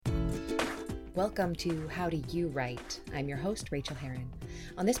Welcome to How Do You Write? I'm your host, Rachel Herron.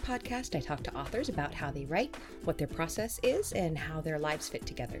 On this podcast, I talk to authors about how they write, what their process is, and how their lives fit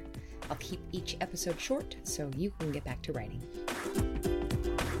together. I'll keep each episode short so you can get back to writing.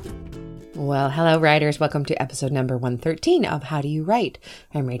 Well, hello, writers. Welcome to episode number 113 of How Do You Write?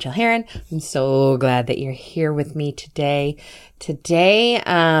 I'm Rachel Herron. I'm so glad that you're here with me today.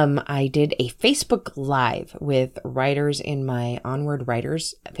 I did a Facebook Live with writers in my Onward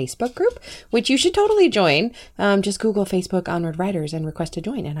Writers Facebook group, which you should totally join. Just Google Facebook Onward Writers and request to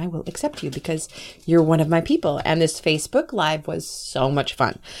join, and I will accept you because you're one of my people. And this Facebook Live was so much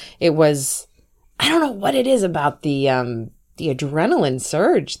fun. It was, I don't know what it is about the adrenaline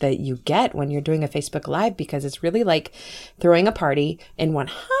surge that you get when you're doing a Facebook Live, because it's really like throwing a party and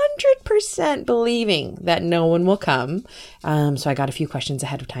 100% believing that no one will come. So I got a few questions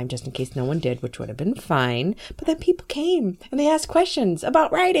ahead of time just in case no one did, which would have been fine. But then people came and they asked questions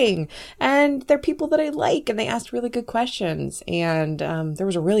about writing, and they're people that I like, and they asked really good questions. And there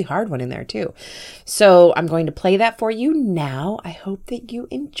was a really hard one in there too. So I'm going to play that for you now. I hope that you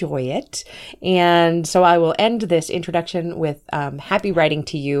enjoy it. And so I will end this introduction with happy writing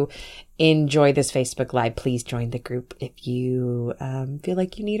to you. Enjoy this Facebook Live. Please join the group if you feel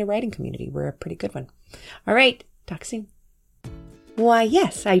like you need a writing community. We're a pretty good one. All right. Talk soon. Why,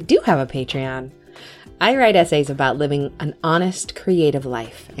 yes, I do have a Patreon. I write essays about living an honest, creative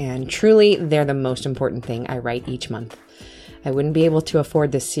life, and truly, they're the most important thing I write each month. I wouldn't be able to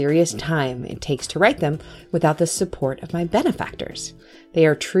afford the serious time it takes to write them without the support of my benefactors. They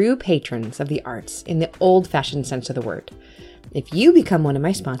are true patrons of the arts in the old-fashioned sense of the word. If you become one of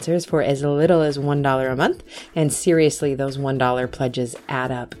my sponsors for as little as $1 a month, and seriously, those $1 pledges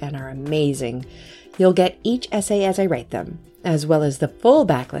add up and are amazing, you'll get each essay as I write them, as well as the full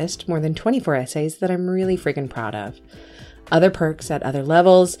backlist, more than 24 essays that I'm really freaking proud of. Other perks at other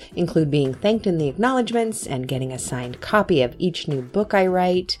levels include being thanked in the acknowledgments and getting a signed copy of each new book I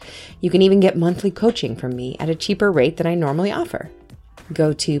write. You can even get monthly coaching from me at a cheaper rate than I normally offer.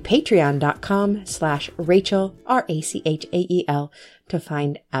 Go to patreon.com/Rachel, Rachel, to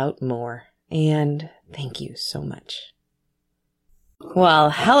find out more. And thank you so much. Well,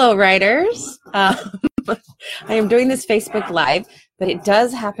 hello, writers. I am doing this Facebook Live, but it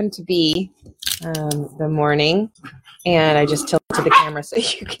does happen to be the morning. And I just tilted the camera so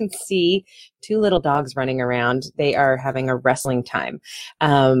you can see two little dogs running around. They are having a wrestling time.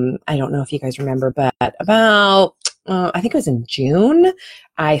 I don't know if you guys remember, but about, I think it was in June,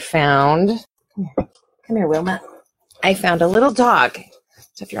 I found, come here, Wilma. I found a little dog.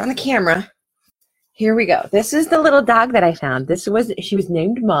 So if you're on the camera, here we go. This is the little dog that I found. She was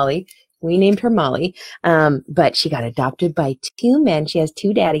named Molly. We named her Molly, but she got adopted by two men. She has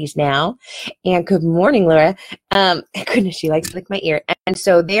two daddies now. And good morning, Laura. Goodness, she likes to lick my ear. And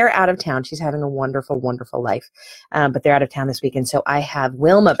so they're out of town. She's having a wonderful, wonderful life. But they're out of town this weekend. So I have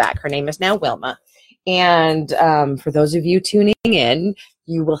Wilma back. Her name is now Wilma. And for those of you tuning in,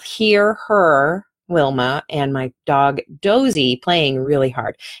 you will hear her, Wilma, and my dog Dozy playing really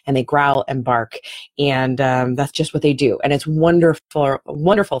hard, and they growl and bark, and that's just what they do. And it's wonderful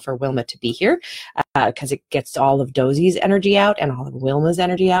for Wilma to be here because it gets all of Dozy's energy out and all of Wilma's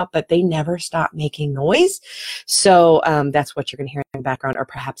energy out, but they never stop making noise. So that's what you're going to hear in the background, or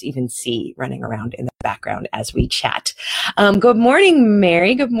perhaps even see running around in the background as we chat. Good morning,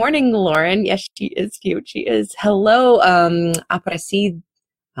 Mary. Good morning, Lauren. Yes, she is cute. She is. Hello, Aparecida.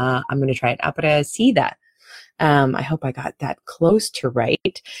 I'm going to try it. Aparecida. I hope I got that close to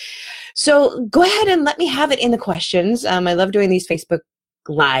right. So go ahead and let me have it in the questions. I love doing these Facebook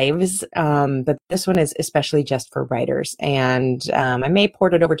Lives, but this one is especially just for writers. And I may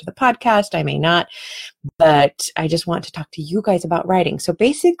port it over to the podcast. I may not. But I just want to talk to you guys about writing. So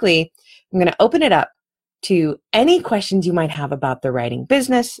basically, I'm going to open it up to any questions you might have about the writing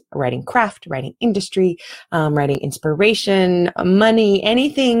business, writing craft, writing industry, writing inspiration, money,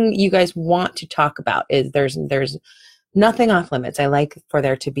 anything you guys want to talk about. There's nothing off limits. I like for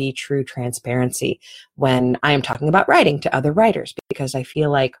there to be true transparency when I am talking about writing to other writers, because I feel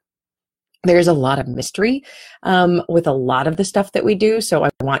like there's a lot of mystery with a lot of the stuff that we do. So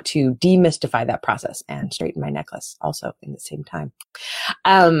I want to demystify that process and straighten my necklace also in the same time.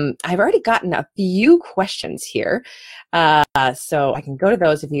 I've already gotten a few questions here. So I can go to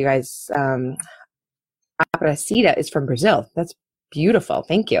those if you guys, Aparecida is from Brazil. That's beautiful.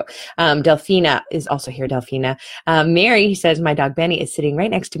 Thank you. Delphina is also here. Delphina. Mary says, my dog Benny is sitting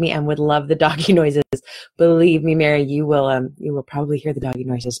right next to me and would love the doggy noises. Believe me, Mary, you will probably hear the doggy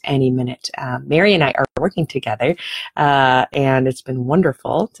noises any minute. Mary and I are working together, and it's been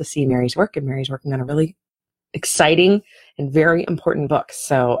wonderful to see Mary's work, and Mary's working on a really exciting and very important book.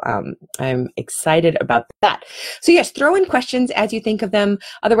 So I'm excited about that. So yes, throw in questions as you think of them.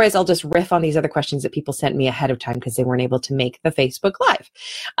 Otherwise, I'll just riff on these other questions that people sent me ahead of time because they weren't able to make the Facebook Live.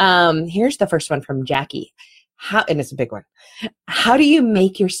 Here's the first one from Jackie. And it's a big one. How do you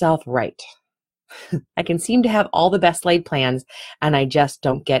make yourself write? I can seem to have all the best laid plans and I just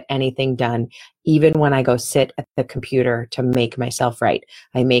don't get anything done, even when I go sit at the computer to make myself write.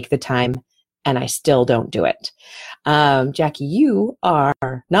 I make the time and I still don't do it. Jackie, you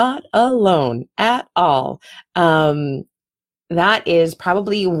are not alone at all. That is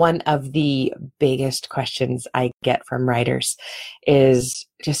probably one of the biggest questions I get from writers is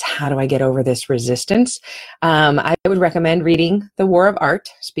just how do I get over this resistance? I would recommend reading The War of Art,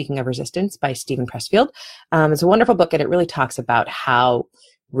 speaking of resistance, by Steven Pressfield. It's a wonderful book and it really talks about how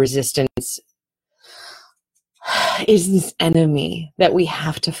resistance is this enemy that we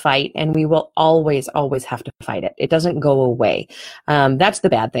have to fight and we will always, always have to fight it. It doesn't go away. That's the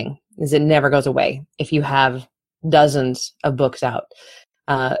bad thing, is it never goes away. If you have dozens of books out,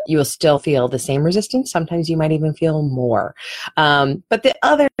 you will still feel the same resistance. Sometimes you might even feel more. But the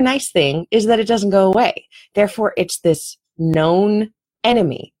other nice thing is that it doesn't go away. Therefore, it's this known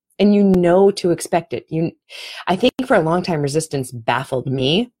enemy and you know to expect it. I think for a long time, resistance baffled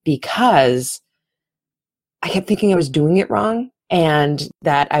me because I kept thinking I was doing it wrong and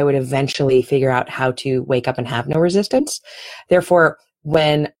that I would eventually figure out how to wake up and have no resistance. Therefore,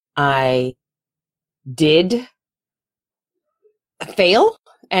 when I did fail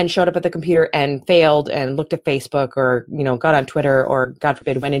and showed up at the computer and failed and looked at Facebook or, got on Twitter or God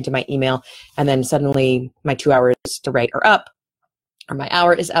forbid, went into my email and then suddenly my 2 hours to write are up or my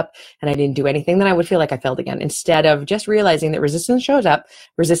hour is up and I didn't do anything, then I would feel like I failed again. Instead of just realizing that resistance shows up,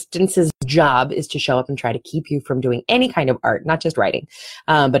 resistance's job is to show up and try to keep you from doing any kind of art, not just writing.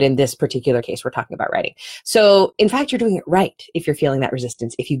 But in this particular case, we're talking about writing. So in fact, you're doing it right if you're feeling that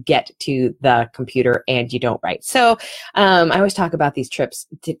resistance, if you get to the computer and you don't write. So I always talk about these tips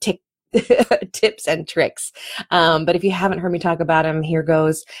and tricks. But if you haven't heard me talk about them, here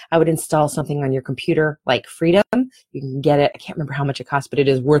goes. I would install something on your computer like Freedom. You can get it. I can't remember how much it costs, but it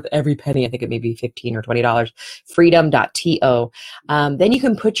is worth every penny. I think it may be $15 or $20. Freedom.to. Then you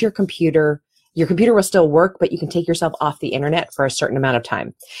can put your computer will still work, but you can take yourself off the internet for a certain amount of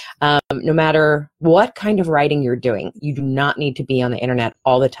time. No matter what kind of writing you're doing, you do not need to be on the internet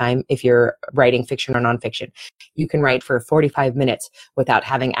all the time if you're writing fiction or nonfiction. You can write for 45 minutes without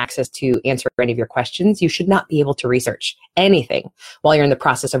having access to answer any of your questions. You should not be able to research anything while you're in the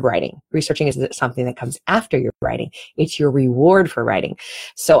process of writing. Researching is something that comes after you're writing. It's your reward for writing.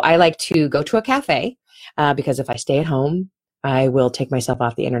 So I like to go to a cafe because if I stay at home, I will take myself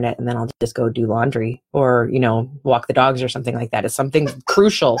off the internet and then I'll just go do laundry or, walk the dogs or something like that. If something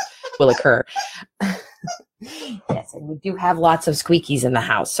crucial will occur. Yes, and we do have lots of squeakies in the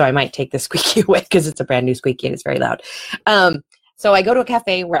house, so I might take the squeaky away because it's a brand new squeaky and it's very loud. So I go to a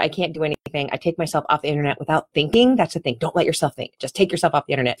cafe where I can't do anything. I take myself off the internet without thinking. That's the thing. Don't let yourself think. Just take yourself off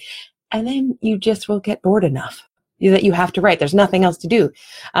the internet. And then you just will get bored enough that you have to write. There's nothing else to do.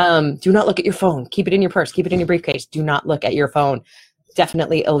 Do not look at your phone. Keep it in your purse. Keep it in your briefcase. Do not look at your phone.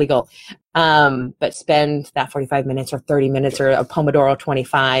 Definitely illegal. But spend that 45 minutes or 30 minutes or a Pomodoro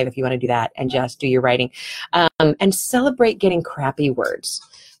 25 if you want to do that and just do your writing. And celebrate getting crappy words.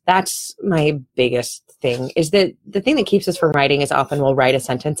 That's my biggest thing, is that the thing that keeps us from writing is often we'll write a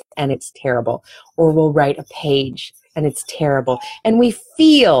sentence and it's terrible, or we'll write a page and it's terrible. And we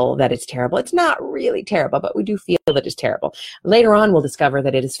feel that it's terrible. It's not really terrible, but we do feel that it's terrible. Later on, we'll discover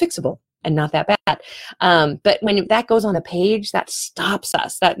that it is fixable and not that bad. But when that goes on the page, that stops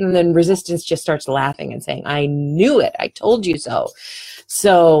us. And then resistance just starts laughing and saying, I knew it. I told you so.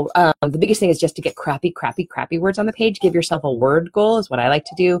 So the biggest thing is just to get crappy words on the page. Give yourself a word goal is what I like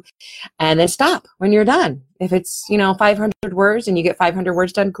to do. And then stop when you're done. If it's, 500 words and you get 500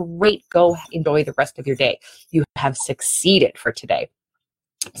 words done, great. Go enjoy the rest of your day. You have succeeded for today.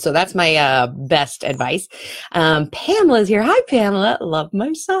 So that's my best advice. Pamela's here. Hi, Pamela. Love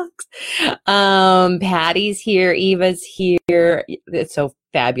my socks. Patty's here. Eva's here. It's so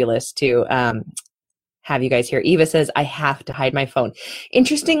fabulous to have you guys here. Eva says, I have to hide my phone.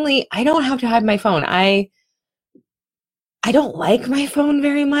 Interestingly, I don't have to hide my phone. I don't like my phone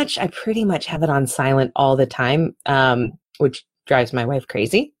very much. I pretty much have it on silent all the time, which drives my wife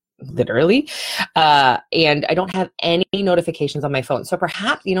crazy. Literally. And I don't have any notifications on my phone. So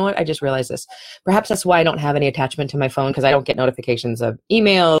perhaps, you know what? I just realized this. Perhaps that's why I don't have any attachment to my phone, because I don't get notifications of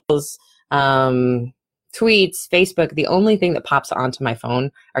emails, tweets, Facebook. The only thing that pops onto my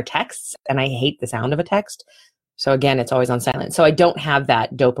phone are texts, and I hate the sound of a text. So again, it's always on silent. So I don't have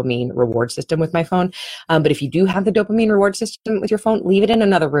that dopamine reward system with my phone. But if you do have the dopamine reward system with your phone, leave it in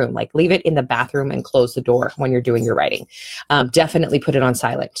another room, like leave it in the bathroom and close the door when you're doing your writing. Definitely put it on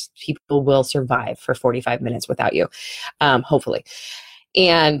silent. People will survive for 45 minutes without you, hopefully.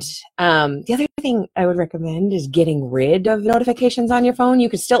 And the other thing I would recommend is getting rid of notifications on your phone. You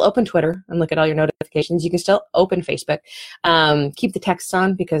can still open Twitter and look at all your notifications. You can still open Facebook. Keep the texts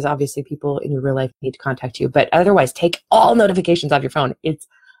on because obviously people in your real life need to contact you. But otherwise, take all notifications off your phone. It's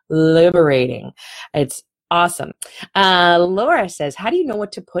liberating. It's awesome. Laura says, how do you know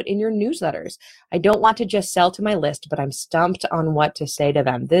what to put in your newsletters? I don't want to just sell to my list, but I'm stumped on what to say to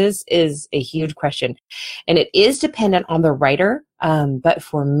them. This is a huge question. And it is dependent on the writer. But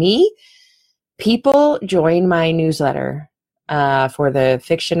for me, people join my newsletter for the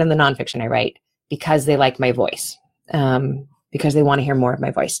fiction and the nonfiction I write because they like my voice, because they want to hear more of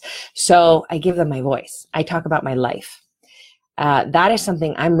my voice. So I give them my voice. I talk about my life. That is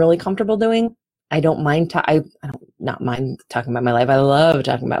something I'm really comfortable doing. I don't mind. I don't not mind talking about my life. I love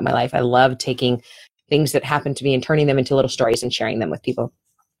talking about my life. I love taking things that happen to me and turning them into little stories and sharing them with people.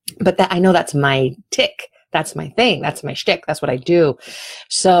 But I know that's my tick. That's my thing. That's my shtick. That's what I do.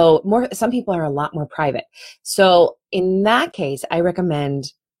 So some people are a lot more private. So in that case, I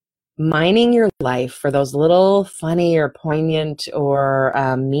recommend mining your life for those little funny or poignant or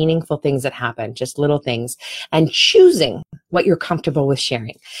meaningful things that happen, just little things, and choosing what you're comfortable with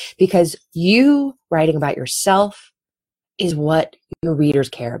sharing. Because you writing about yourself is what your readers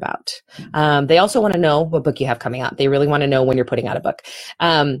care about. They also want to know what book you have coming out. They really want to know when you're putting out a book.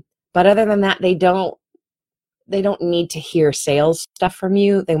 But other than that, they don't need to hear sales stuff from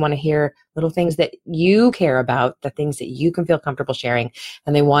you. They want to hear little things that you care about, the things that you can feel comfortable sharing.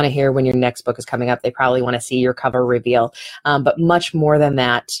 And they want to hear when your next book is coming up. They probably want to see your cover reveal. But much more than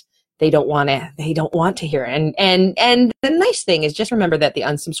that, they don't want to hear. And the nice thing is just remember that the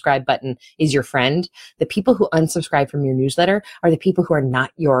unsubscribe button is your friend. The people who unsubscribe from your newsletter are the people who are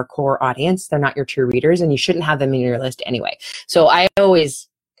not your core audience. They're not your true readers, and you shouldn't have them in your list anyway. So I always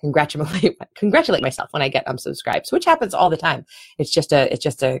congratulate myself when I get unsubscribed, which happens all the time. It's just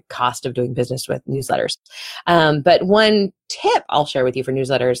a cost of doing business with newsletters. But one tip I'll share with you for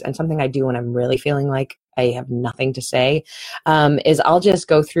newsletters, and something I do when I'm really feeling like I have nothing to say, is I'll just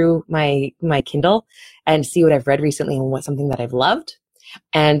go through my Kindle and see what I've read recently and what's something that I've loved.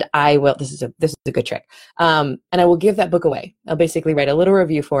 And I will, this is a good trick. And I will give that book away. I'll basically write a little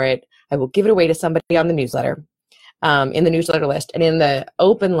review for it. I will give it away to somebody on the newsletter. In the newsletter list, and in the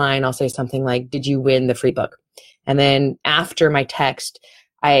open line, I'll say something like, did you win the free book? And then after my text,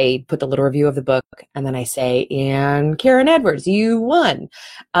 I put the little review of the book, and then I say, and Karen Edwards, you won.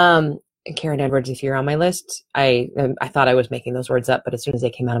 And Karen Edwards, if you're on my list, I thought I was making those words up, but as soon as they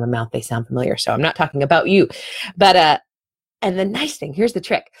came out of my mouth, they sound familiar. So I'm not talking about you. But and the nice thing, here's the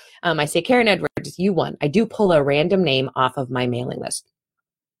trick. I say, Karen Edwards, you won. I do pull a random name off of my mailing list.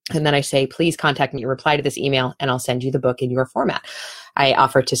 And then I say, please contact me, reply to this email, and I'll send you the book in your format. I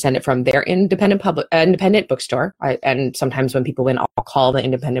offer to send it from their independent bookstore. And sometimes when people win, I'll call the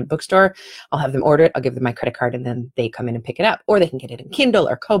independent bookstore. I'll have them order it. I'll give them my credit card, and then they come in and pick it up. Or they can get it in Kindle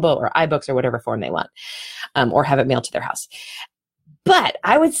or Kobo or iBooks or whatever form they want, or have it mailed to their house. But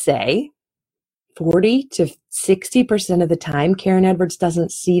I would say 40 to 60% of the time, Karen Edwards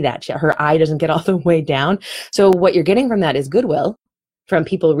doesn't see that. Her eye doesn't get all the way down. So what you're getting from that is goodwill from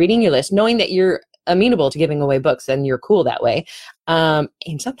people reading your list, knowing that you're amenable to giving away books and you're cool that way. And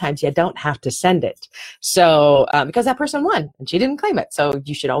sometimes you don't have to send it. So, because that person won and she didn't claim it. So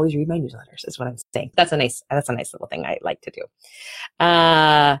you should always read my newsletters is what I'm saying. That's a nice little thing I like to do.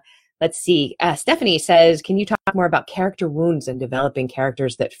 Let's see. Stephanie says, can you talk more about character wounds and developing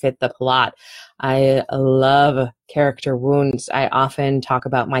characters that fit the plot? I love character wounds. I often talk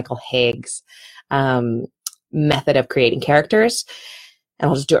about Michael Haig's method of creating characters. And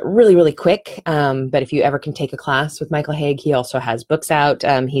I'll just do it really, really quick. But if you ever can take a class with Michael Haig, he also has books out.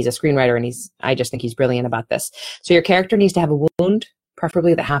 He's a screenwriter, and I just think he's brilliant about this. So your character needs to have a wound,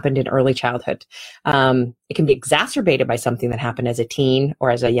 preferably that happened in early childhood. It can be exacerbated by something that happened as a teen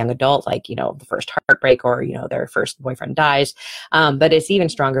or as a young adult, like, the first heartbreak or, their first boyfriend dies. But it's even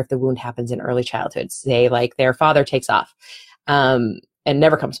stronger if the wound happens in early childhood. Say, like, their father takes off and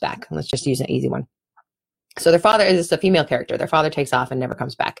never comes back. Let's just use an easy one. So their father is a female character. Their father takes off and never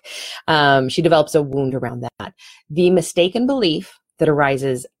comes back. She develops a wound around that. The mistaken belief that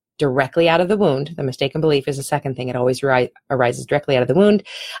arises directly out of the wound, the mistaken belief is the second thing. It always arises directly out of the wound,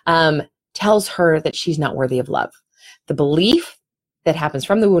 tells her that she's not worthy of love. The belief that happens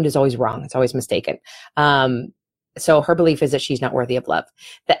from the wound is always wrong. It's always mistaken. So her belief is that she's not worthy of love.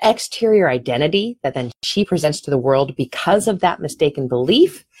 The exterior identity that then she presents to the world because of that mistaken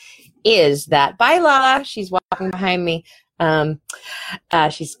belief is that, bye Lala, she's walking behind me.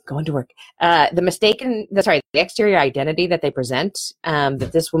 She's going to work. The exterior identity that they present,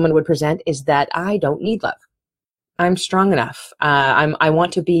 that this woman would present, is that I don't need love. I'm strong enough. I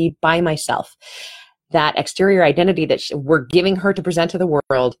want to be by myself. That exterior identity that we're giving her to present to the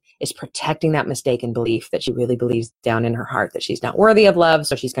world is protecting that mistaken belief that she really believes down in her heart that she's not worthy of love.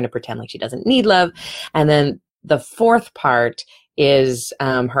 So she's going to pretend like she doesn't need love. And then the fourth part is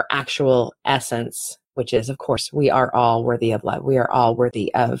her actual essence, which is, of course, we are all worthy of love. We are all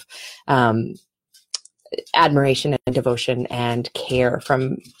worthy of admiration and devotion and care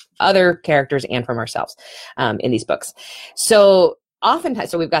from other characters and from ourselves in these books. So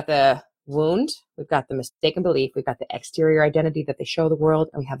oftentimes, we've got the wound, we've got the mistaken belief, we've got the exterior identity that they show the world,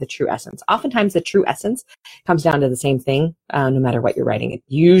 and we have the true essence. Oftentimes the true essence comes down to the same thing, no matter what you're writing. It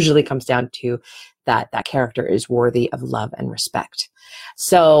usually comes down to that character is worthy of love and respect.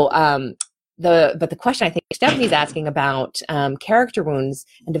 So but the question I think Stephanie's asking about character wounds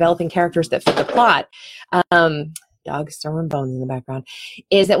and developing characters that fit the plot, dogs throwing bones in the background,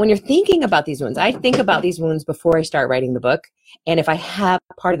 is that when you're thinking about these wounds, I think about these wounds before I start writing the book. And if I have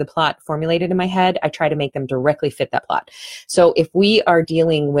part of the plot formulated in my head, I try to make them directly fit that plot. So if we are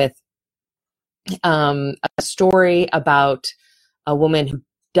dealing with a story about a woman who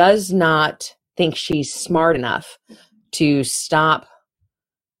does not think she's smart enough to stop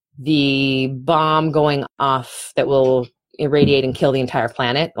the bomb going off that will irradiate and kill the entire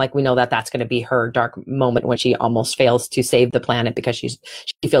planet, like we know that that's going to be her dark moment when she almost fails to save the planet because she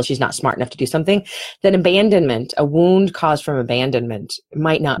feels she's not smart enough to do something, then abandonment, a wound caused from abandonment,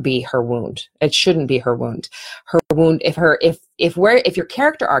 might not be her wound. It shouldn't be her wound. Her wound, if your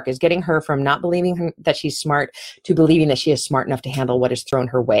character arc is getting her from not believing that she's smart to believing that she is smart enough to handle what is thrown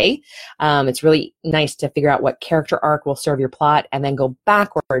her way, it's really nice to figure out what character arc will serve your plot and then go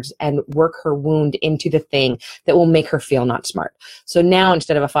backwards and work her wound into the thing that will make her feel not smart. So now,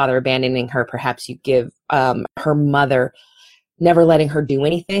 instead of a father abandoning her, perhaps you give her mother never letting her do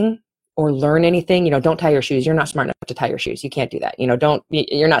anything or learn anything. Don't tie your shoes. You're not smart enough to tie your shoes. You can't do that.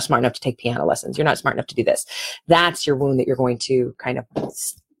 You're not smart enough to take piano lessons. You're not smart enough to do this. That's your wound that you're going to kind of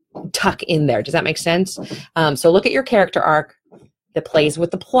tuck in there. Does that make sense? So look at your character arc that plays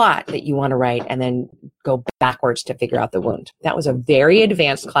with the plot that you want to write, and then go backwards to figure out the wound. That was a very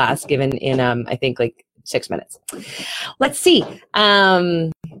advanced class given in, I think, like 6 minutes. Let's see.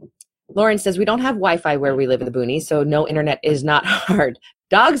 Lauren says, we don't have Wi-Fi where we live in the boonies, so no internet is not hard.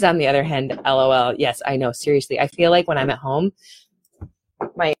 Dogs, on the other hand, LOL. Yes, I know. Seriously, I feel like when I'm at home,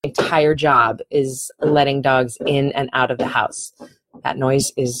 my entire job is letting dogs in and out of the house. That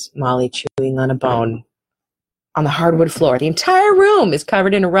noise is Molly chewing on a bone on the hardwood floor. The entire room is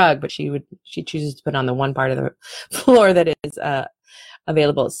covered in a rug, but she chooses to put on the one part of the floor that is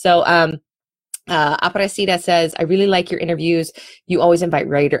available. So Aparecida says, I really like your interviews. You always invite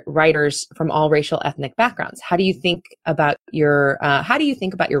writers from all racial, ethnic backgrounds. How do you think about your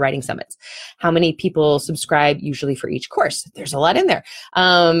writing summits? How many people subscribe usually for each course? There's a lot in there.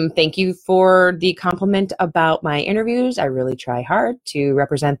 Thank you for the compliment about my interviews. I really try hard to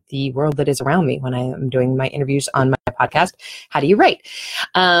represent the world that is around me when I am doing my interviews on my podcast. How do you write?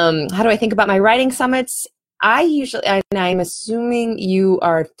 How do I think about my writing summits? I'm assuming you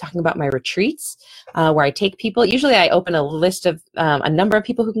are talking about my retreats, where I take people. Usually I open a list of a number of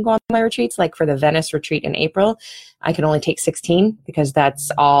people who can go on my retreats. Like for the Venice retreat in April, I can only take 16 because that's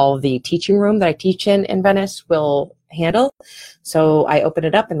all the teaching room that I teach in Venice will handle. So I open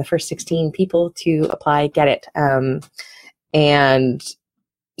it up, and the first 16 people to apply get it. And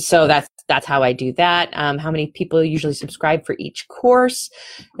so that's how I do that. How many people usually subscribe for each course?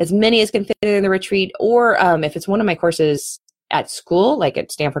 As many as can fit in the retreat, or if it's one of my courses at school, like at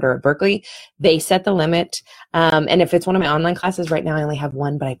Stanford or at Berkeley, they set the limit. And if it's one of my online classes, right now I only have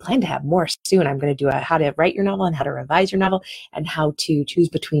one, but I plan to have more soon. I'm going to do how to write your novel and how to revise your novel and how to choose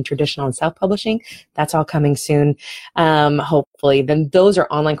between traditional and self-publishing. That's all coming soon, hopefully. Then those are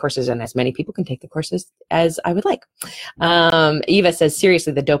online courses, and as many people can take the courses as I would like. Eva says,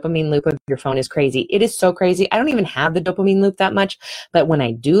 seriously, the dopamine loop of your phone is crazy. It is so crazy. I don't even have the dopamine loop that much, but when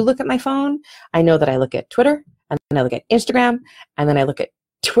I do look at my phone, I know that I look at Twitter, and then I look at Instagram, and then I look at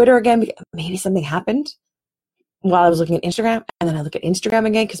Twitter again because maybe something happened while I was looking at Instagram, and then I look at Instagram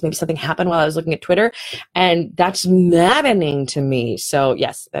again because maybe something happened while I was looking at Twitter, and that's maddening to me. So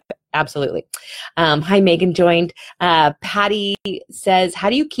yes, absolutely. Hi, Megan joined. Patty says, how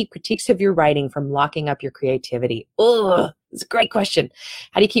do you keep critiques of your writing from locking up your creativity? Oh, it's a great question.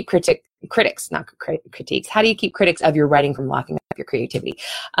 How do you keep critics, not critiques. How do you keep critics of your writing from locking up your creativity?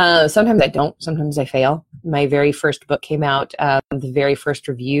 Sometimes I don't. Sometimes I fail. My very first book came out, the very first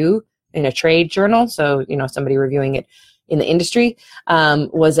review in a trade journal. So, somebody reviewing it in the industry,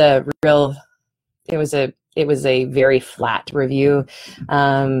 was a real, it was a very flat review.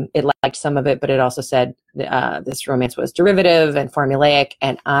 It liked some of it, but it also said this romance was derivative and formulaic,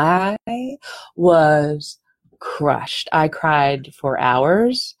 and I was crushed. I cried for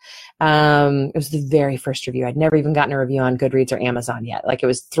hours. It was the very first review. I'd never even gotten a review on Goodreads or Amazon yet. Like, it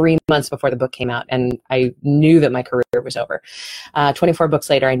was 3 months before the book came out, and I knew that my career was over. 24 books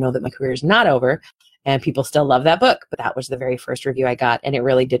later, I know that my career is not over, and people still love that book. But that was the very first review I got, and it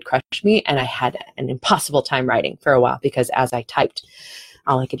really did crush me. And I had an impossible time writing for a while, because as I typed,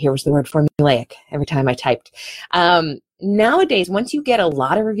 all I could hear was the word formulaic every time I typed. Nowadays, once you get a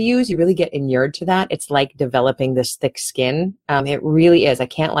lot of reviews, you really get inured to that. It's like developing this thick skin. It really is. I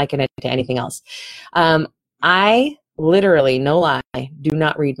can't liken it to anything else. I literally, no lie, do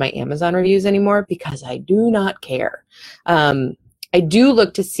not read my Amazon reviews anymore, because I do not care. I do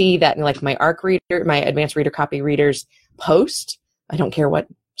look to see that in, like, my ARC reader, my advanced reader copy readers post. I don't care what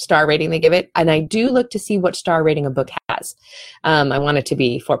star rating they give it. And I do look to see what star rating a book has. I want it to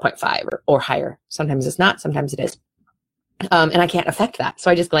be 4.5 or higher. Sometimes it's not, sometimes it is. And I can't affect that. So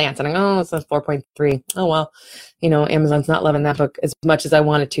I just glance and I go, it says 4.3. Oh, well, Amazon's not loving that book as much as I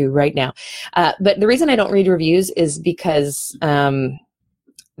wanted to right now. But the reason I don't read reviews is because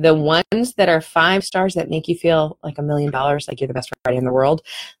the ones that are 5 stars that make you feel like $1 million, like you're the best writer in the world,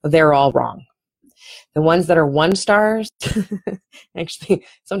 they're all wrong. The ones that are 1 stars, actually,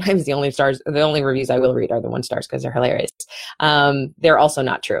 sometimes the only reviews I will read are the 1 stars, because they're hilarious. They're also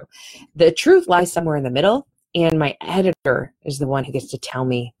not true. The truth lies somewhere in the middle, and my editor is the one who gets to tell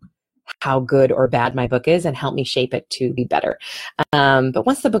me how good or bad my book is and help me shape it to be better. But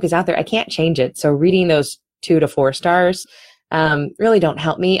once the book is out there, I can't change it. So reading those 2 to 4 stars really don't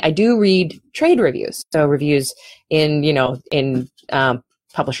help me. I do read trade reviews. So reviews in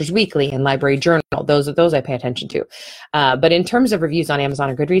Publishers Weekly and Library Journal. Those I pay attention to. But in terms of reviews on Amazon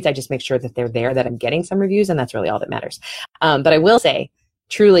or Goodreads, I just make sure that they're there, that I'm getting some reviews, and that's really all that matters. But I will say,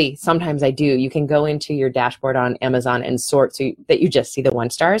 truly, sometimes I do. You can go into your dashboard on Amazon and sort so that you just see the 1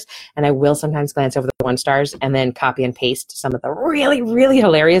 stars. And I will sometimes glance over the 1 stars and then copy and paste some of the really, really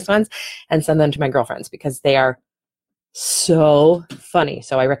hilarious ones and send them to my girlfriends, because they are so funny.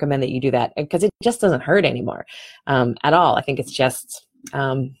 So I recommend that you do that, because it just doesn't hurt anymore at all. I think it's just,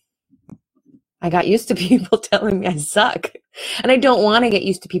 I got used to people telling me I suck, and I don't want to get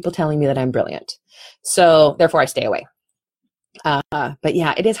used to people telling me that I'm brilliant. So therefore I stay away. But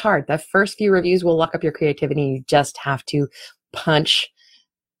yeah, it is hard. The first few reviews will lock up your creativity. You just have to punch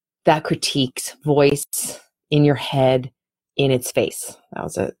that critique's voice in your head in its face. That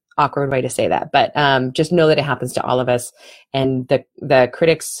was an awkward way to say that, but just know that it happens to all of us, and the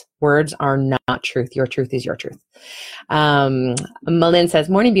critics' words are not truth. Your truth is your truth. Malin says,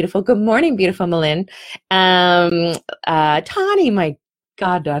 morning, beautiful. Good morning, beautiful Malin. Tani, my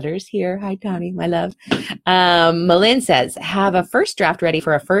goddaughter's here. Hi, Tani, my love. Malin says, have a first draft ready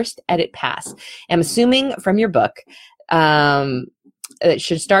for a first edit pass. I'm assuming from your book, it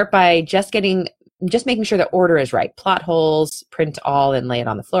should start by just making sure the order is right. Plot holes, print all, and lay it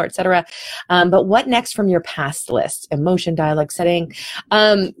on the floor, etc. But what next from your pass list? Emotion, dialogue, setting.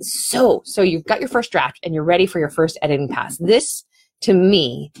 So you've got your first draft and you're ready for your first editing pass. This, to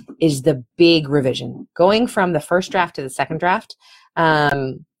me, is the big revision. Going from the first draft to the second draft,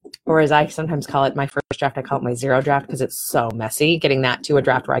 or as I sometimes call it, my first draft, I call it my 0 draft, because it's so messy. Getting that to a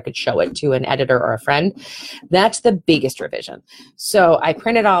draft where I could show it to an editor or a friend, that's the biggest revision. So I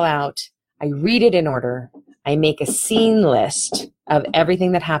print it all out. I read it in order. I make a scene list of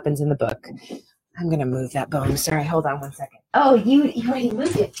everything that happens in the book. I'm going to move that bone. Sorry, hold on one second. Oh, you already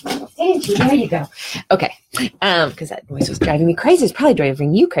moved it, didn't you? There you go. Okay. Because that noise was driving me crazy. It's probably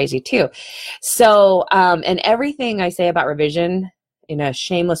driving you crazy too. So, and everything I say about revision, in a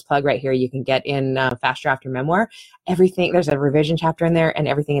shameless plug right here, you can get in Fast Draft Your Memoir. Everything, there's a revision chapter in there, and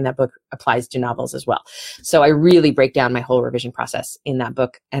everything in that book applies to novels as well. So I really break down my whole revision process in that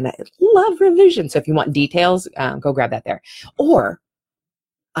book, and I love revision. So if you want details, go grab that there. Or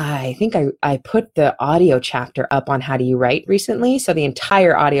I think I put the audio chapter up on How Do You Write recently. So the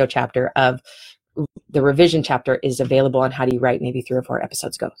entire audio chapter of the revision chapter is available on How Do You Write, maybe 3 or 4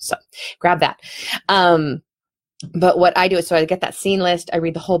 episodes ago. So grab that. But what I do is, so I get that scene list, I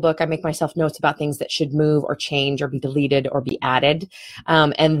read the whole book, I make myself notes about things that should move or change or be deleted or be added.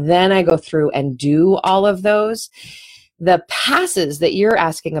 And then I go through and do all of those. The passes that you're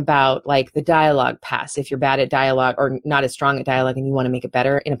asking about, like the dialogue pass, if you're bad at dialogue or not as strong at dialogue and you want to make it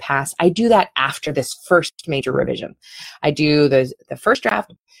better in a pass, I do that after this first major revision. I do the first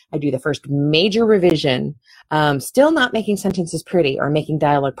draft. I do the first major revision, still not making sentences pretty or making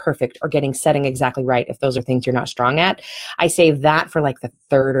dialogue perfect or getting setting exactly right if those are things you're not strong at. I save that for like the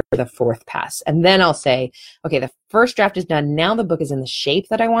third or the fourth pass. And then I'll say, okay, the first draft is done. Now the book is in the shape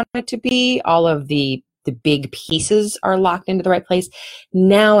that I want it to be. All of the big pieces are locked into the right place.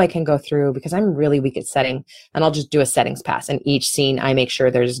 Now I can go through, because I'm really weak at setting, and I'll just do a settings pass. And each scene, I make sure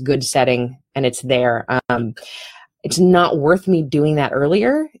there's good setting and it's there. It's not worth me doing that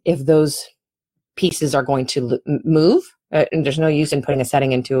earlier if those pieces are going to move. And there's no use in putting a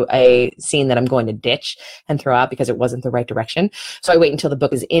setting into a scene that I'm going to ditch and throw out because it wasn't the right direction. So I wait until the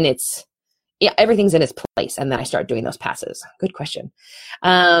book is in everything's in its place, and then I start doing those passes. Good question.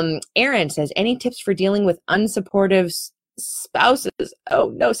 Aaron says, any tips for dealing with unsupportive spouses?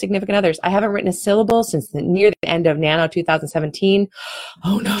 Oh, no, significant others. I haven't written a syllable since near the end of Nano 2017.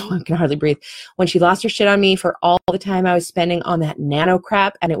 Oh no, I can hardly breathe. When she lost her shit on me for all the time I was spending on that Nano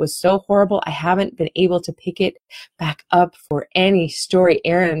crap, and it was so horrible, I haven't been able to pick it back up for any story.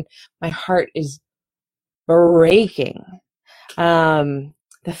 Aaron, my heart is breaking.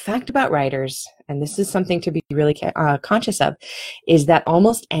 The fact about writers, and this is something to be really conscious of, is that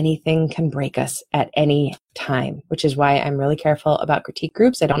almost anything can break us at any time, which is why I'm really careful about critique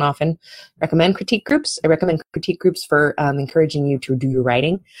groups. I don't often recommend critique groups. I recommend critique groups for encouraging you to do your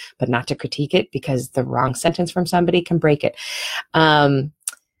writing, but not to critique it, because the wrong sentence from somebody can break it.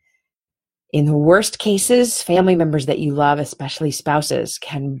 In the worst cases, family members that you love, especially spouses,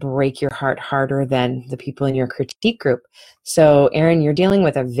 can break your heart harder than the people in your critique group. So, Aaron, you're dealing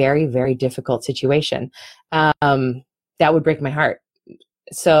with a very, very difficult situation. That would break my heart.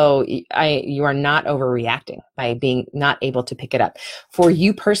 So you are not overreacting by being not able to pick it up. For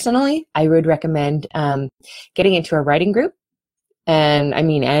you personally, I would recommend getting into a writing group, and I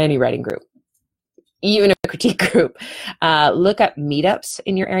mean any writing group, even a critique group. Look up meetups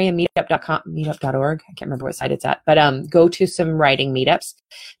in your area, meetup.org. I can't remember what site it's at, but go to some writing meetups,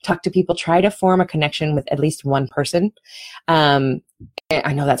 talk to people, try to form a connection with at least one person.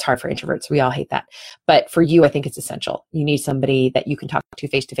 I know that's hard for introverts. We all hate that. But for you, I think it's essential. You need somebody that you can talk to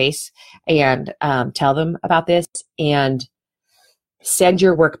face to face and tell them about this, and send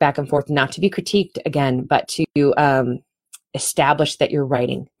your work back and forth, not to be critiqued again, but to establish that you're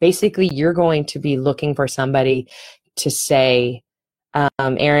writing. Basically, you're going to be looking for somebody to say,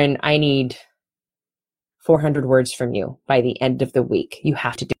 Aaron, I need 400 words from you by the end of the week. You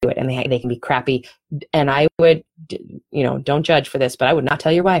have to do it. And they can be crappy. And I would, don't judge for this, but I would not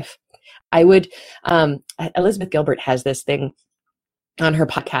tell your wife. I would, Elizabeth Gilbert has this thing on her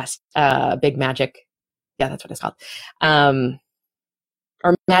podcast, Big Magic. Yeah, that's what it's called.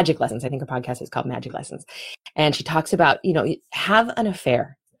 Or Magic Lessons. I think her podcast is called Magic Lessons. And she talks about, have an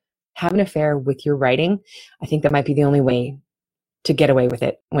affair with your writing. I think that might be the only way to get away with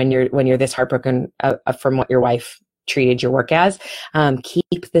it when you're this heartbroken from what your wife treated your work as.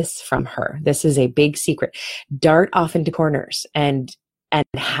 Keep this from her. This is a big secret. Dart off into corners and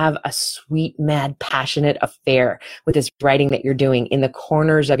have a sweet, mad, passionate affair with this writing that you're doing in the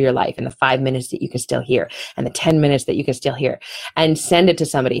corners of your life, in the 5 minutes that you can still hear and the 10 minutes that you can still hear, and send it to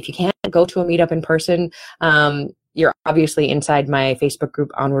somebody. If you can't go to a meetup in person, you're obviously inside my Facebook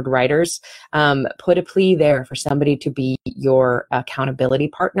group, Onward Writers. Put a plea there for somebody to be your accountability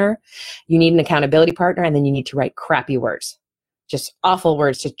partner. You need an accountability partner, and then you need to write crappy words. Just awful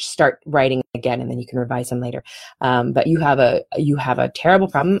words to start writing again, and then you can revise them later. But you have a terrible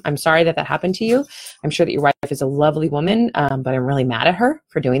problem. I'm sorry that happened to you. I'm sure that your wife is a lovely woman, but I'm really mad at her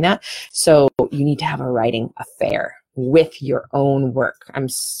for doing that. So you need to have a writing affair with your own work. I'm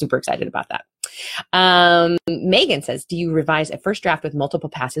super excited about that. Megan says, do you revise a first draft with multiple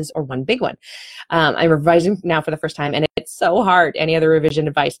passes or one big one? I'm revising now for the first time, and it's so hard. Any other revision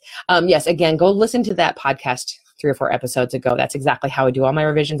advice? Yes, again, go listen to that podcast 3 or 4 episodes ago. That's exactly how I do all my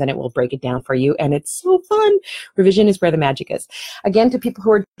revisions, and it will break it down for you. And it's so fun. Revision is where the magic is. Again, to people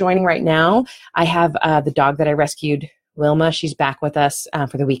who are joining right now, I have the dog that I rescued, Wilma. She's back with us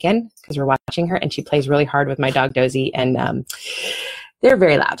for the weekend because we're watching her, and she plays really hard with my dog Dozy, and they're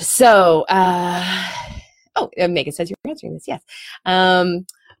very loud. So, Megan says you're answering this. Yes.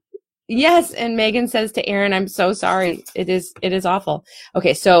 Yes, and Megan says to Aaron, I'm so sorry. It is awful.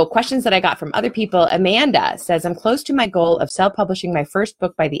 Okay, so questions that I got from other people. Amanda says, I'm close to my goal of self-publishing my first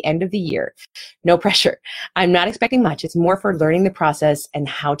book by the end of the year. No pressure. I'm not expecting much. It's more for learning the process and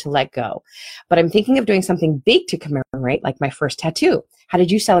how to let go. But I'm thinking of doing something big to commemorate, like my first tattoo. How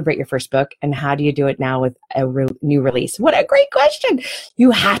did you celebrate your first book, and how do you do it now with a new release? What a great question.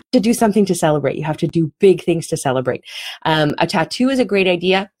 You have to do something to celebrate. You have to do big things to celebrate. A tattoo is a great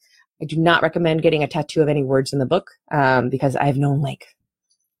idea. I do not recommend getting a tattoo of any words in the book because I've known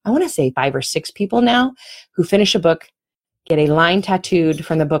I want to say 5 or 6 people now who finish a book, get a line tattooed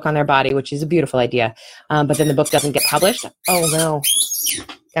from the book on their body, which is a beautiful idea, but then the book doesn't get published. Oh no,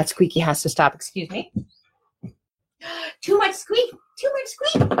 that squeaky has to stop. Excuse me. Too much squeak, too much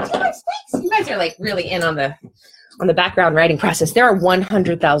squeak, too much squeaks. You guys are really in on the background writing process. There are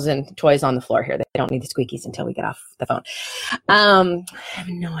 100,000 toys on the floor here. They don't need the squeakies until we get off the phone. I have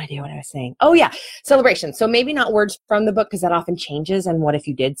no idea what I was saying. Oh yeah, celebration. So maybe not words from the book because that often changes. And what if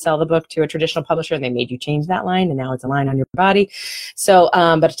you did sell the book to a traditional publisher and they made you change that line and now it's a line on your body? So,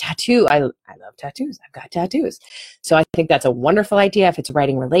 but a tattoo, I love tattoos. I've got tattoos. So I think that's a wonderful idea if it's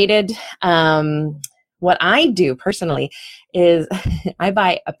writing related. What I do personally is I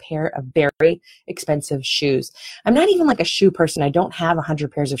buy a pair of very expensive shoes. I'm not even a shoe person. I don't have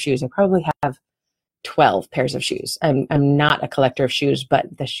 100 pairs of shoes. I probably have 12 pairs of shoes. I'm not a collector of shoes, but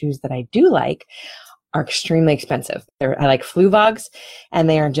the shoes that I do like are extremely expensive. I like Fluvogs, and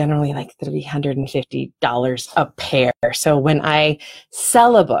they are generally $350 a pair. So when I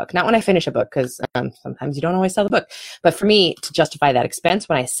sell a book, not when I finish a book, because sometimes you don't always sell the book, but for me to justify that expense,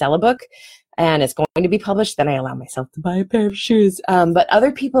 when I sell a book, and it's going to be published, then I allow myself to buy a pair of shoes. But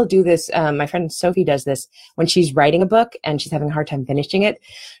other people do this. My friend Sophie does this when she's writing a book and she's having a hard time finishing it.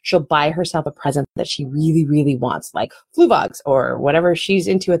 She'll buy herself a present that she really, really wants, like Fluvogs or whatever she's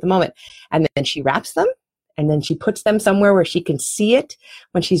into at the moment. And then she wraps them, and then she puts them somewhere where she can see it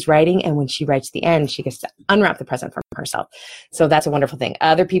when she's writing. And when she writes the end, she gets to unwrap the present from herself. So that's a wonderful thing.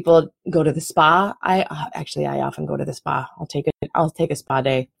 Other people go to the spa. I often go to the spa. I'll take a spa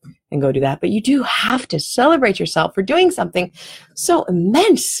day and go do that. But you do have to celebrate yourself for doing something so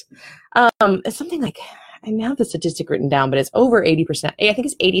immense. It's something I have the statistic written down, but it's over 80%. I think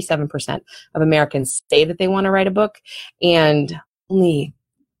it's 87% of Americans say that they want to write a book, and only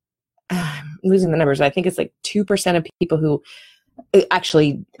I'm losing the numbers, but I think it's 2% of people who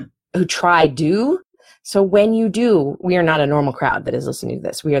try do. So when you do, we are not a normal crowd that is listening to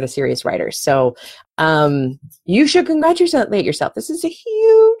this. We are the serious writers. So you should congratulate yourself. This is a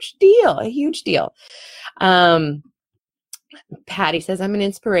huge deal. Patty says, I'm an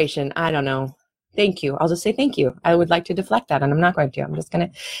inspiration. I don't know. Thank you. I'll just say thank you. I would like to deflect that, and I'm not going to. I'm just going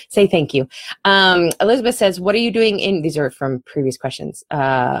to say thank you. Elizabeth says, what are you doing these are from previous questions.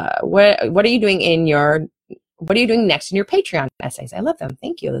 What are you doing next in your Patreon essays? I love them.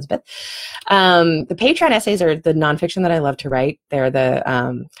 Thank you, Elizabeth. The Patreon essays are the nonfiction that I love to write. They're the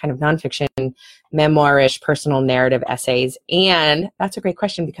kind of nonfiction, memoirish, personal narrative essays. And that's a great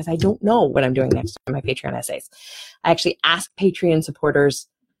question because I don't know what I'm doing next in my Patreon essays. I actually asked Patreon supporters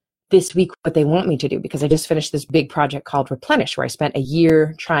this week what they want me to do, because I just finished this big project called Replenish, where I spent a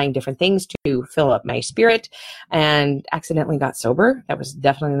year trying different things to fill up my spirit and accidentally got sober. That was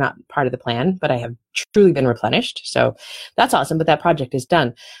definitely not part of the plan, but I have truly been replenished. So that's awesome. But that project is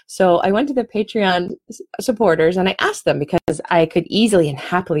done. So I went to the Patreon supporters and I asked them, because I could easily and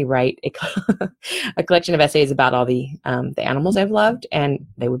happily write a collection of essays about all the animals I've loved, and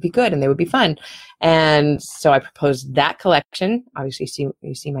they would be good and they would be fun. And so I proposed that collection. Obviously,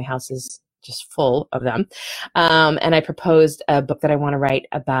 you see my house is just full of them. And I proposed a book that I want to write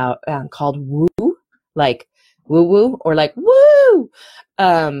about called Woo, like woo woo, or like woo,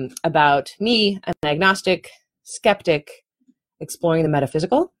 about me, an agnostic skeptic, exploring the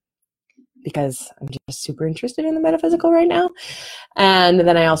metaphysical, because I'm just super interested in the metaphysical right now. And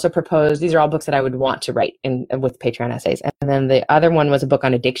then I also proposed, these are all books that I would want to write with Patreon essays. And then the other one was a book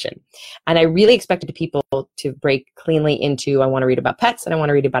on addiction. And I really expected people to break cleanly into, I want to read about pets and I want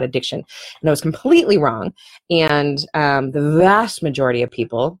to read about addiction. And I was completely wrong. And the vast majority of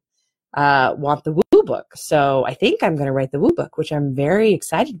people want the Woo book. So I think I'm going to write the Woo book, which I'm very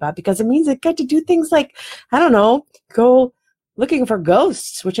excited about, because it means I get to do things like, I don't know, go looking for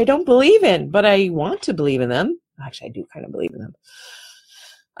ghosts, which I don't believe in, but I want to believe in them. Actually, I do kind of believe in them.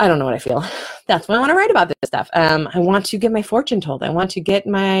 I don't know what I feel. That's why I want to write about this stuff. I want to get my fortune told. I want to get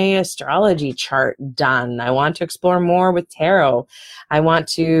my astrology chart done. I want to explore more with tarot. I want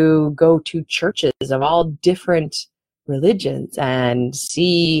to go to churches of all different religions and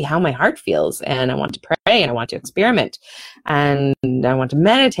see how my heart feels. And I want to pray pray and I want to experiment and I want to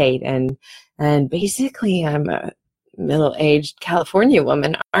meditate. And basically I'm a middle-aged California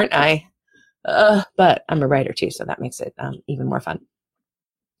woman, aren't I? But I'm a writer too, so that makes it even more fun.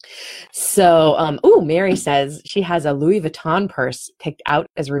 So, Mary says she has a Louis Vuitton purse picked out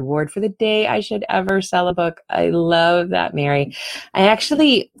as a reward for the day I should ever sell a book. I love that, Mary. I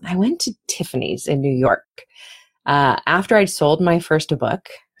went to Tiffany's in New York. After I'd sold my first book,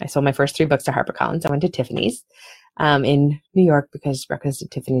 I sold my first 3 books to HarperCollins. I went to Tiffany's in New York because Breakfast at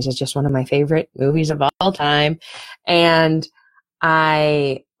Tiffany's is just one of my favorite movies of all time. And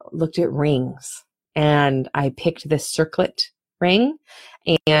I looked at rings and I picked this circlet ring,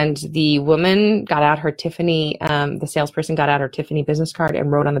 and the woman got out her Tiffany, the salesperson got out her Tiffany business card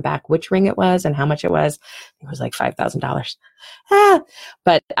and wrote on the back which ring it was and how much it was. It was like $5,000.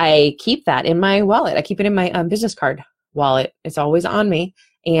 But I keep that in my wallet. I keep it in my business card wallet. It's always on me.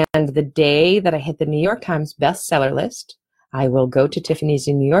 And the day that I hit the New York Times bestseller list, I will go to Tiffany's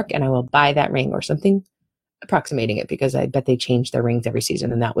in New York and I will buy that ring or something approximating it, because I bet they change their rings every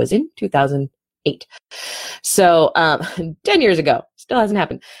season. And that was in 2008. So 10 years ago. Still hasn't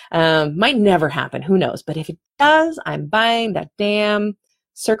happened. Might never happen. Who knows? But if it does, I'm buying that damn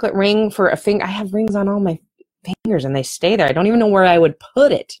circlet ring for a finger. I have rings on all my fingers and they stay there. I don't even know where I would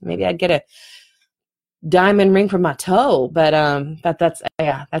put it. Maybe I'd get a diamond ring from my toe, but that's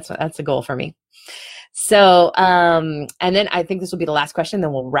a goal for me. So, and then I think this will be the last question,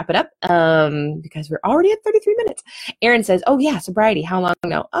 then we'll wrap it up, because we're already at 33 minutes. Aaron says, oh yeah, sobriety, how long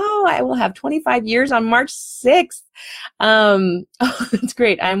now? Oh, I will have 25 years on March 6th. That's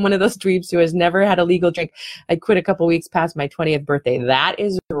great. I'm one of those dweebs who has never had a legal drink. I quit a couple weeks past my 20th birthday. That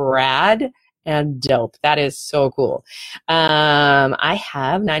is rad and dope. That is so cool. I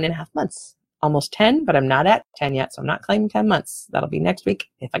have 9.5 months. Almost 10, but I'm not at 10 yet, so I'm not claiming 10 months. That'll be next week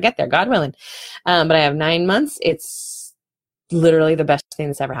if I get there, God willing. But I have 9 months. It's literally the best thing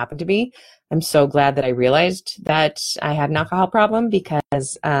that's ever happened to me. I'm so glad that I realized that I had an alcohol problem,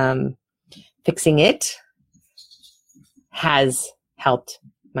 because fixing it has helped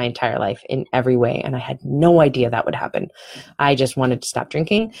my entire life in every way, and I had no idea that would happen. I just wanted to stop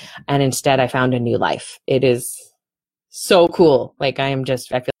drinking, and instead I found a new life. It is so cool. Like I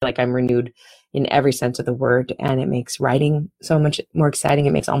feel like I'm renewed in every sense of the word, and it makes writing so much more exciting.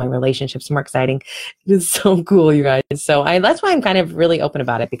 It makes all my relationships more exciting. It is so cool, you guys. So that's why I'm kind of really open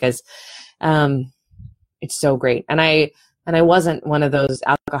about it, because it's so great. And I wasn't one of those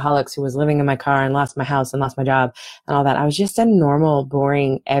alcoholics who was living in my car and lost my house and lost my job and all that. I was just a normal,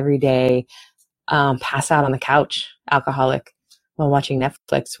 boring, everyday, pass out on the couch alcoholic while watching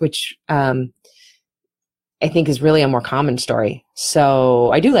Netflix, which, I think is really a more common story. So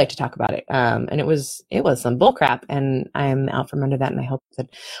I do like to talk about it. And it was some bull crap, and I'm out from under that. And I hope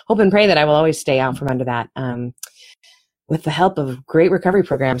and pray that I will always stay out from under that, with the help of great recovery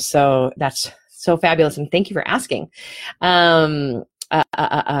programs. So that's so fabulous. And thank you for asking.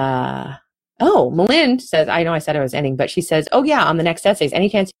 Melinda says, I know I said I was ending, but she says, oh yeah, on the next essays, any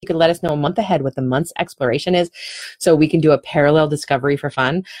chance you could let us know a month ahead what the month's exploration is, so we can do a parallel discovery for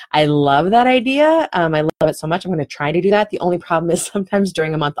fun? I love that idea. I love it so much. I'm going to try to do that. The only problem is sometimes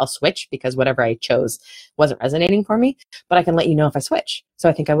during a month I'll switch because whatever I chose wasn't resonating for me, but I can let you know if I switch. So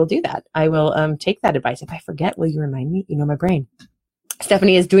I think I will do that. I will take that advice. If I forget, will you remind me? You know my brain.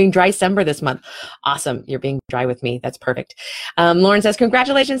 Stephanie is doing Dry-Cember this month. Awesome. You're being dry with me. That's perfect. Lauren says,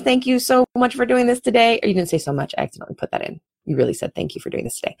 congratulations. Thank you so much for doing this today. Or you didn't say so much. I accidentally put that in. You really said thank you for doing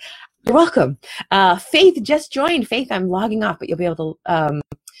this today. You're welcome. Faith just joined. Faith, I'm logging off, but you'll be able to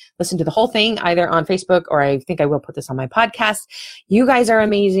listen to the whole thing either on Facebook, or I think I will put this on my podcast. You guys are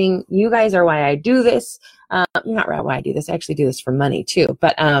amazing. You guys are why I do this. Not why I do this. I actually do this for money too.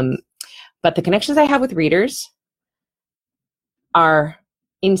 But the connections I have with readers are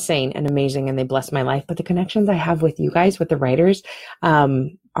insane and amazing, and they bless my life. But the connections I have with you guys, with the writers,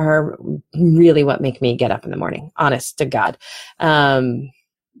 are really what make me get up in the morning, honest to God. I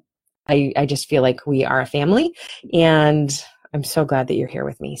just feel like we are a family, and I'm so glad that you're here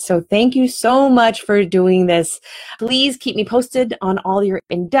with me. So thank you so much for doing this. Please keep me posted on all your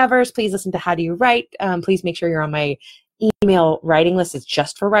endeavors. Please listen to How Do You Write? Please make sure you're on my email writing list. Is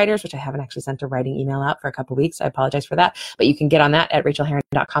just for writers, which I haven't actually sent a writing email out for a couple of weeks. I apologize for that, but you can get on that at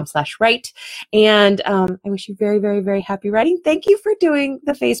rachelherron.com/write. And I wish you very, very, very happy writing. Thank you for doing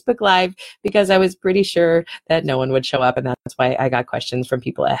the Facebook Live, because I was pretty sure that no one would show up, and that's why I got questions from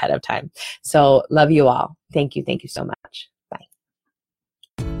people ahead of time. So love you all. Thank you. Thank you so much. Bye.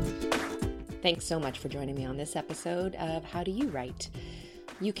 Thanks so much for joining me on this episode of How Do You Write?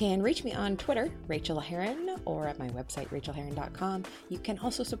 You can reach me on Twitter, Rachel Heron, or at my website, rachelheron.com. You can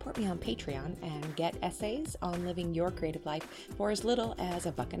also support me on Patreon and get essays on living your creative life for as little as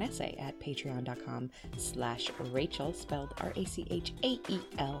 $1 an essay at patreon.com/Rachel, spelled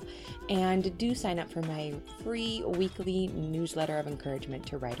Rachael. And do sign up for my free weekly newsletter of encouragement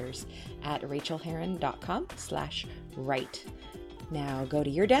to writers at rachelheron.com/write. Now go to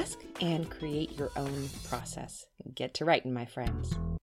your desk and create your own process. Get to writing, my friends.